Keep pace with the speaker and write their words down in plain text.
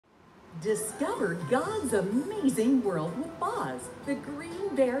Discover God's amazing world with BOZ, the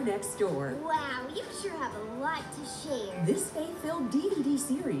green bear next door. Wow, you sure have a lot to share. This faith-filled DVD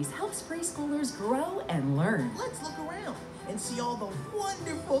series helps preschoolers grow and learn. Let's look around and see all the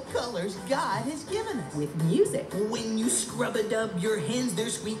wonderful colors God has given us. With music. When you scrub-a-dub your hands, they're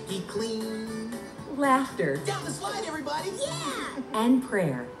squeaky clean. Laughter. Down the slide, everybody! Yeah! And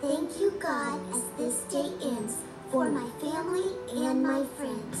prayer. Thank you, God, as this day ends, for my family and my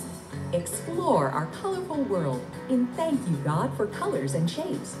friends. Explore our colorful world in Thank You, God, for colors and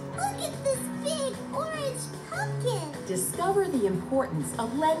shapes. Look at this big orange pumpkin. Discover the importance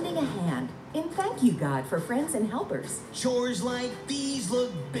of lending a hand in Thank You, God, for friends and helpers. Chores like these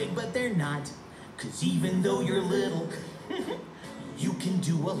look big, but they're not. 'Cause even though you're little, you can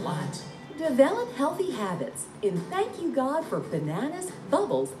do a lot. Develop healthy habits in Thank You, God, for bananas,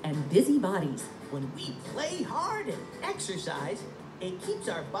 bubbles, and busy bodies. When we play hard and exercise, it keeps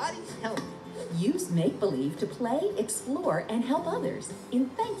our bodies healthy. Use make-believe to play, explore, and help others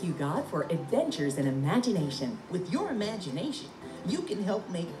in Thank You, God, for adventures and imagination. With your imagination, you can help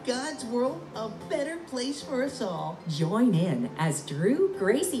make God's world a better place for us all. Join in as Drew,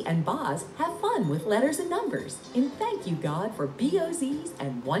 Gracie, and BOZ have fun with letters and numbers in Thank You, God, for BOZs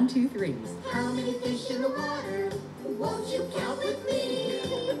and 1, 2, 3s. How many fish in the water? Won't you count with me?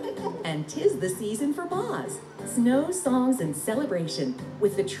 And 'tis the season for BOZ. Snow, songs, and celebration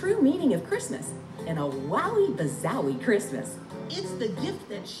with the true meaning of Christmas and a wowie bazowie Christmas. It's the gift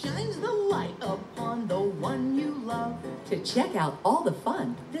that shines the light upon the one you love. To check out all the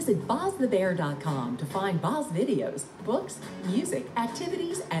fun, visit bozthebear.com to find BOZ videos, books, music,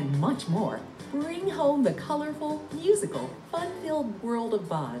 activities, and much more. Bring home the colorful, musical, fun-filled world of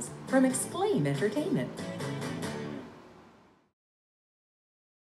BOZ from Exclaim Entertainment.